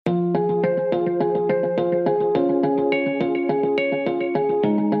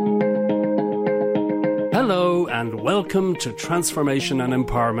and welcome to Transformation and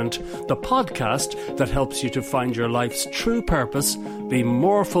Empowerment, the podcast that helps you to find your life's true purpose, be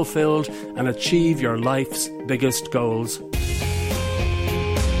more fulfilled, and achieve your life's biggest goals.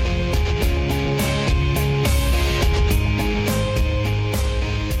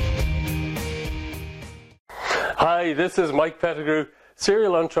 Hi, this is Mike Pettigrew,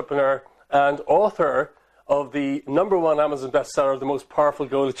 serial entrepreneur and author of the #1 Amazon bestseller, The Most Powerful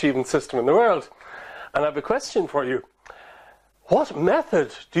Goal Achievement System in the World. And I have a question for you. What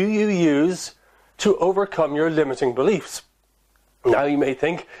method do you use to overcome your limiting beliefs? Now, you may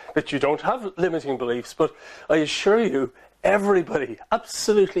think that you don't have limiting beliefs, but I assure you, everybody,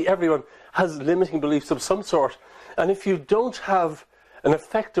 absolutely everyone, has limiting beliefs of some sort. And if you don't have an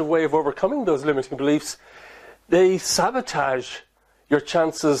effective way of overcoming those limiting beliefs, they sabotage your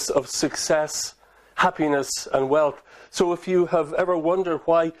chances of success, happiness, and wealth. So if you have ever wondered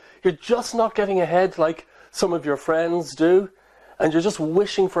why you're just not getting ahead like some of your friends do, and you're just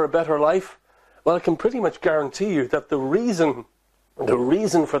wishing for a better life, well, I can pretty much guarantee you that the reason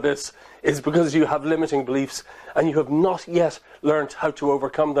for this is because you have limiting beliefs and you have not yet learned how to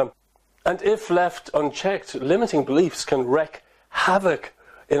overcome them. And if left unchecked, limiting beliefs can wreak havoc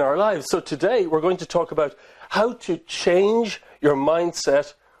in our lives. So today we're going to talk about how to change your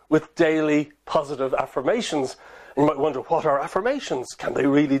mindset with daily positive affirmations. And you might wonder, what are affirmations? Can they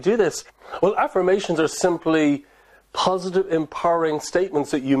really do this? Well, affirmations are simply positive, empowering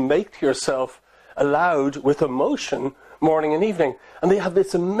statements that you make to yourself aloud with emotion morning and evening. And they have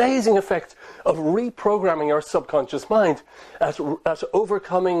this amazing effect of reprogramming our subconscious mind, at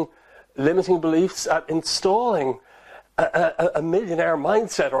overcoming limiting beliefs, at installing a millionaire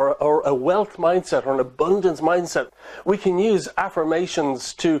mindset or a wealth mindset or an abundance mindset. We can use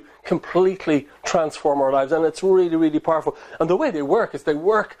affirmations to completely transform our lives, and it's really, really powerful. And the way they work is they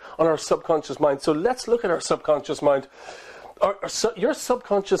work on our subconscious mind. So let's look at our subconscious mind. Your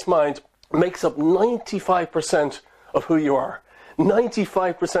subconscious mind makes up 95% of who you are.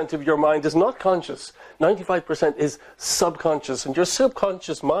 95% of your mind is not conscious. 95% is subconscious. And your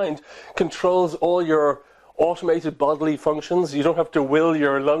subconscious mind controls all your automated bodily functions. You don't have to will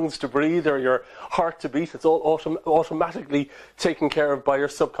your lungs to breathe or your heart to beat. It's all automatically taken care of by your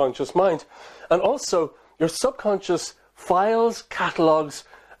subconscious mind. And also, your subconscious files, catalogues,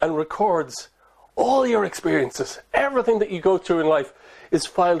 and records all your experiences. Everything that you go through in life is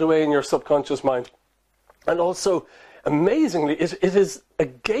filed away in your subconscious mind. And also, amazingly, it is a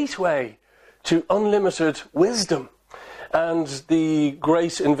gateway to unlimited wisdom. And the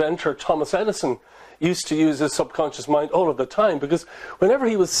great inventor Thomas Edison used to use his subconscious mind all of the time, because whenever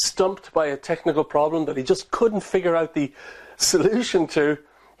he was stumped by a technical problem that he just couldn't figure out the solution to,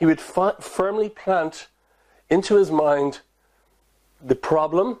 he would firmly plant into his mind the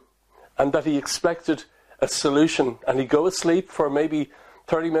problem and that he expected a solution. And he'd go asleep for maybe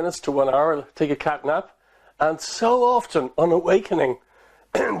 30 minutes to 1 hour, take a cat nap, and so often, on awakening,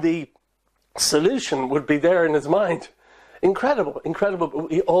 the solution would be there in his mind. Incredible, incredible. But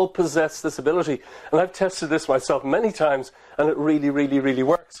we all possess this ability. And I've tested this myself many times, and it really, really, really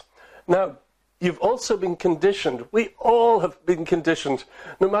works. Now, you've also been conditioned. We all have been conditioned.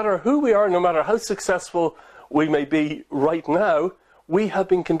 No matter who we are, no matter how successful we may be right now, we have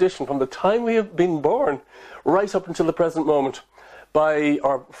been conditioned from the time we have been born right up until the present moment by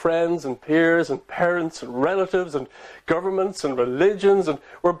our friends and peers and parents and relatives and governments and religions. And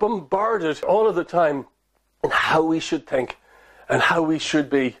we're bombarded all of the time and how we should think and how we should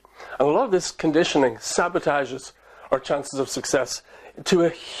be. And a lot of this conditioning sabotages our chances of success to a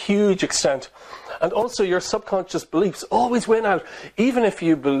huge extent. And also, your subconscious beliefs always win out. Even if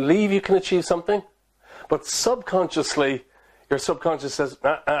you believe you can achieve something, but subconsciously, your subconscious says,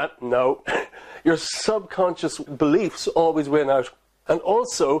 no. Your subconscious beliefs always win out. And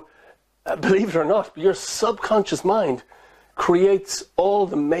also, believe it or not, your subconscious mind creates all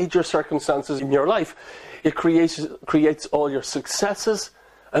the major circumstances in your life. It creates all your successes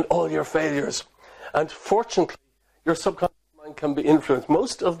and all your failures. And fortunately, your subconscious mind can be influenced.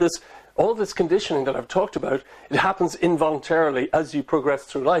 All this conditioning that I've talked about, it happens involuntarily as you progress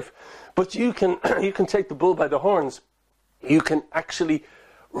through life. But you can take the bull by the horns. You can actually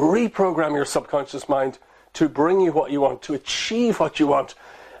reprogram your subconscious mind to bring you what you want, to achieve what you want.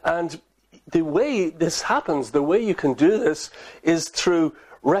 And the way this happens, the way you can do this, is through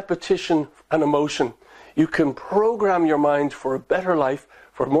repetition and emotion. You can program your mind for a better life,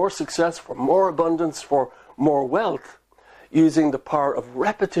 for more success, for more abundance, for more wealth, using the power of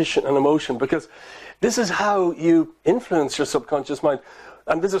repetition and emotion, because this is how you influence your subconscious mind.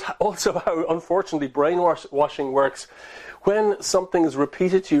 And this is also how, unfortunately, brainwashing works. When something is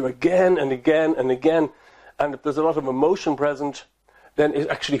repeated to you again and again and again, and if there's a lot of emotion present, then it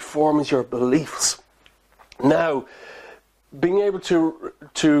actually forms your beliefs. Now, being able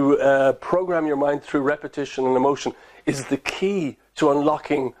to program your mind through repetition and emotion is the key to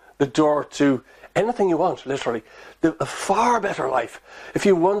unlocking the door to anything you want, literally. A far better life. If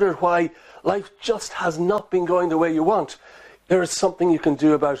you wondered why life just has not been going the way you want, there is something you can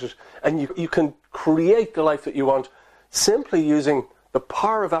do about it. And you can create the life that you want simply using the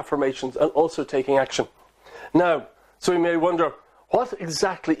power of affirmations and also taking action. Now, so you may wonder, what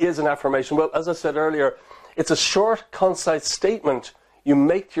exactly is an affirmation? Well, as I said earlier, it's a short, concise statement you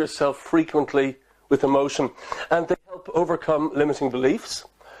make to yourself frequently with emotion. And they help overcome limiting beliefs,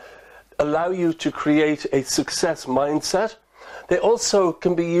 allow you to create a success mindset. They also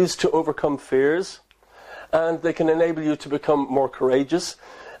can be used to overcome fears, and they can enable you to become more courageous,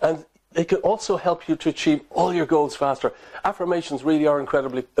 and they can also help you to achieve all your goals faster. Affirmations really are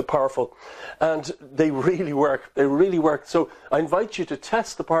incredibly powerful, and they really work. They really work. So I invite you to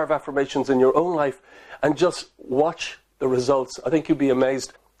test the power of affirmations in your own life and just watch the results. I think you'll be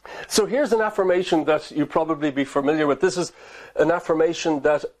amazed. So here's an affirmation that you probably be familiar with. This is an affirmation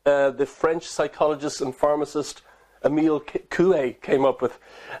that the French psychologist and pharmacist Émile Coué came up with,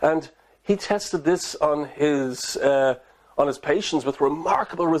 and he tested this on his patients with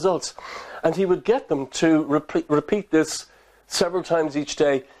remarkable results. And he would get them to repeat this several times each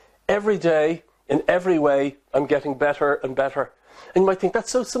day. Every day, in every way, I'm getting better and better. And you might think,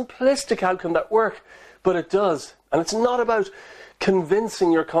 that's so simplistic, how can that work? But it does. And it's not about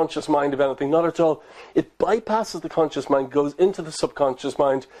convincing your conscious mind of anything, not at all. It bypasses the conscious mind, goes into the subconscious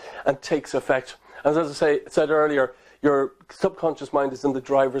mind, and takes effect. As I said earlier, your subconscious mind is in the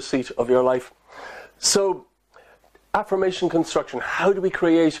driver's seat of your life. So, affirmation construction. How do we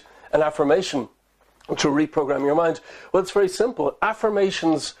create an affirmation to reprogram your mind? Well, it's very simple.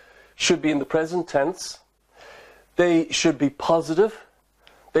 Affirmations should be in the present tense. They should be positive.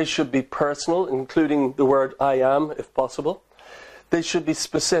 They should be personal, including the word I am, if possible. They should be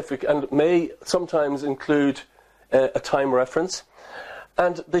specific and may sometimes include a time reference.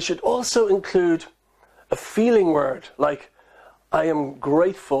 And they should also include a feeling word like I am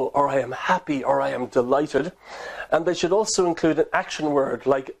grateful, or I am happy, or I am delighted. And they should also include an action word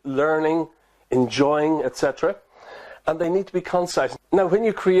like learning, enjoying, etc. And they need to be concise. Now, when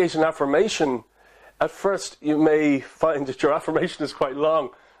you create an affirmation, at first you may find that your affirmation is quite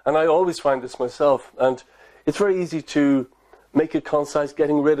long. And I always find this myself. And it's very easy to make it concise,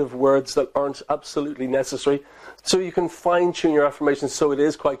 getting rid of words that aren't absolutely necessary. So you can fine-tune your affirmations so it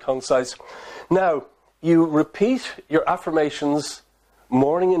is quite concise. Now, you repeat your affirmations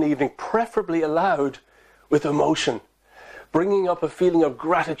morning and evening, preferably aloud with emotion, bringing up a feeling of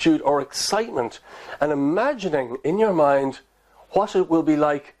gratitude or excitement and imagining in your mind what it will be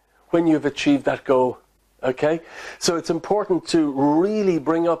like when you've achieved that goal. Okay? So it's important to really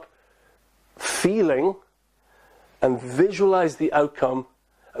bring up feeling and visualize the outcome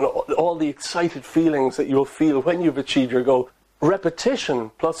and all the excited feelings that you'll feel when you've achieved your goal.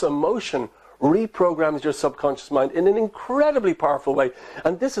 Repetition plus emotion reprograms your subconscious mind in an incredibly powerful way.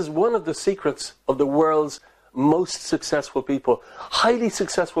 And this is one of the secrets of the world's most successful people. Highly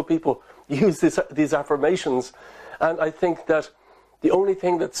successful people use these affirmations. And I think that the only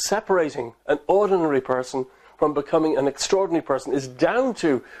thing that's separating an ordinary person from becoming an extraordinary person is down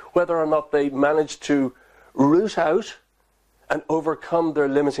to whether or not they manage to root out and overcome their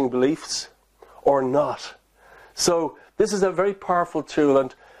limiting beliefs or not. So this is a very powerful tool,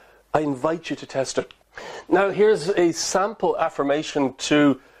 and I invite you to test it. Now, here's a sample affirmation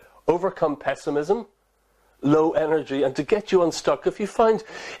to overcome pessimism, low energy, and to get you unstuck. If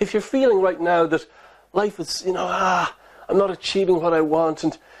you're feeling right now that life is, I'm not achieving what I want,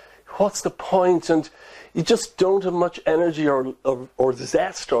 and what's the point, and you just don't have much energy or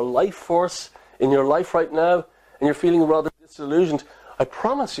zest or life force in your life right now, and you're feeling rather disillusioned, I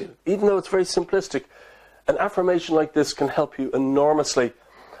promise you, even though it's very simplistic, an affirmation like this can help you enormously.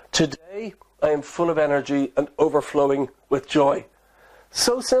 Today, I am full of energy and overflowing with joy.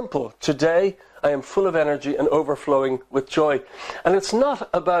 So simple. Today, I am full of energy and overflowing with joy. And it's not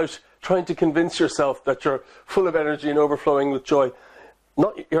about trying to convince yourself that you're full of energy and overflowing with joy.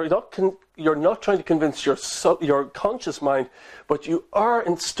 You're not trying to convince your conscious mind, but you are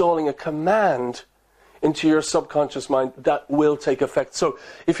installing a command into your subconscious mind that will take effect. So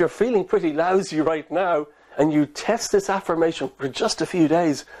if you're feeling pretty lousy right now, and you test this affirmation for just a few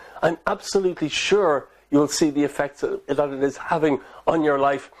days, I'm absolutely sure you'll see the effects that it is having on your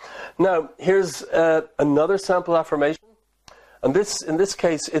life. Now, here's another sample affirmation. And in this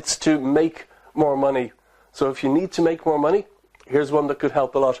case, it's to make more money. So if you need to make more money, here's one that could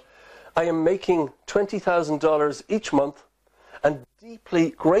help a lot. I am making $20,000 each month and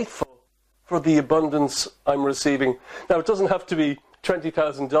deeply grateful for the abundance I'm receiving. Now, it doesn't have to be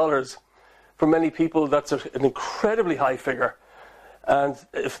 $20,000. For many people, that's an incredibly high figure. And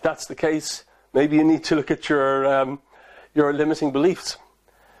if that's the case, maybe you need to look at your limiting beliefs.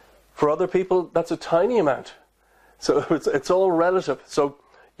 For other people, that's a tiny amount. So it's all relative. So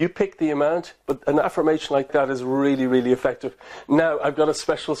you pick the amount, but an affirmation like that is really, really effective. Now, I've got a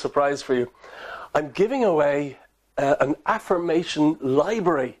special surprise for you. I'm giving away an affirmation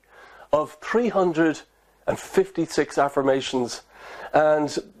library of 356 affirmations.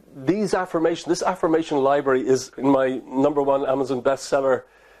 And this affirmation library is in my #1 Amazon bestseller,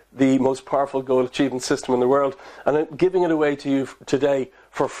 The Most Powerful Goal Achievement System in the World. And I'm giving it away to you today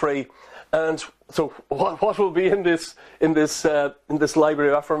for free. And so what will be in this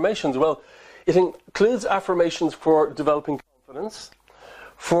library of affirmations? Well, it includes affirmations for developing confidence,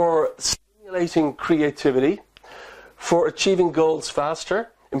 for stimulating creativity, for achieving goals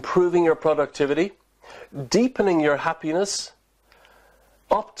faster, improving your productivity, deepening your happiness,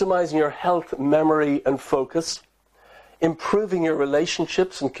 optimizing your health, memory, and focus, improving your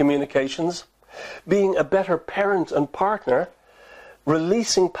relationships and communications, being a better parent and partner,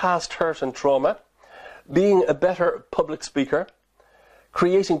 releasing past hurt and trauma, being a better public speaker,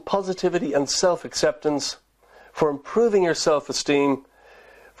 creating positivity and self-acceptance, for improving your self-esteem,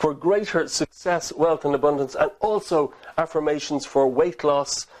 for greater success, wealth, and abundance, and also affirmations for weight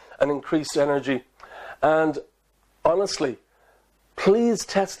loss and increased energy. And honestly, please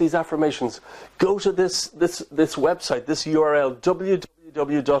test these affirmations. Go to this website, this URL,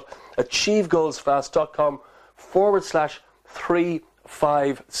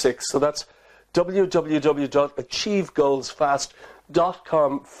 www.achievegoalsfast.com/356. So that's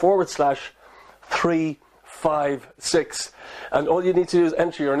www.achievegoalsfast.com/356. And all you need to do is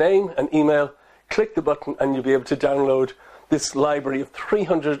enter your name and email, click the button, and you'll be able to download this library of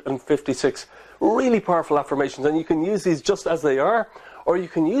 356 really powerful affirmations. And you can use these just as they are, or you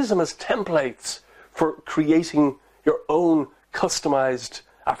can use them as templates for creating your own customized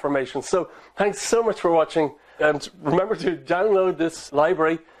affirmations. So thanks so much for watching, and remember to download this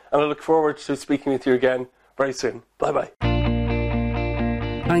library, and I look forward to speaking with you again very soon. Bye-bye.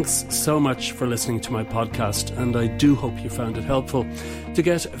 Thanks so much for listening to my podcast, and I do hope you found it helpful. To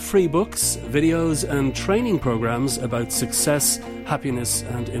get free books, videos, and training programs about success, happiness,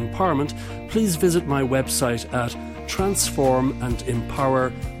 and empowerment, please visit my website at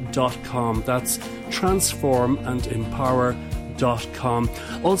transformandempower.com. That's transformandempower.com.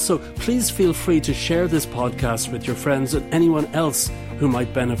 Also, please feel free to share this podcast with your friends and anyone else who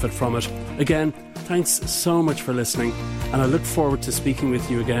might benefit from it. Again, thanks so much for listening, and I look forward to speaking with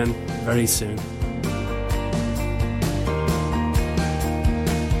you again very soon.